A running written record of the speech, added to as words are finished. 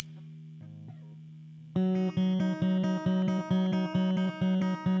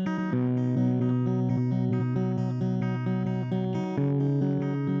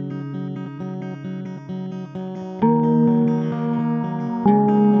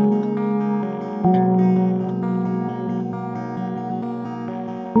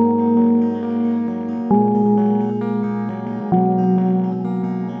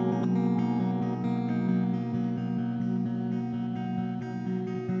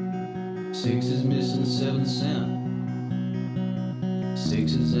Six is missing 7 cents.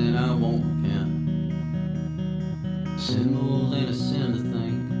 Sixes and I won't repent. Symbols ain't a sin to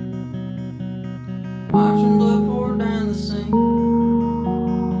think. Watching blood pour down the sink.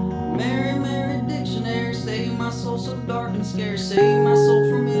 Mary, Mary dictionary, save my soul so dark and scary. Save my soul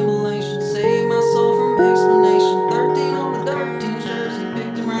from immolation. Save my soul from explanation. 13 on the 13 jersey,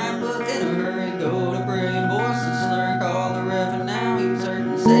 picked him right, but in a hurry. Go to brain, voice and slur, call the reverend. Now he's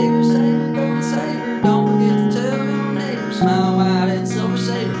hurting. Save her, go and save her. Don't forget to tell your neighbor. Smile wide and silver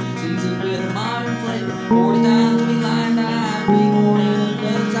saber, seasoned with a modern flavor. 40 times we line die, reborn in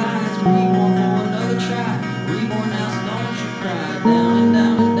another's eyes, reborn for another try. Reborn now, so don't you cry. Down and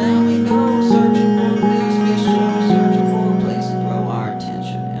down and down we go, searching for the next big show, searching for a place to throw our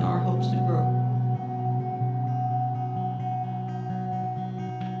attention and our hopes to grow.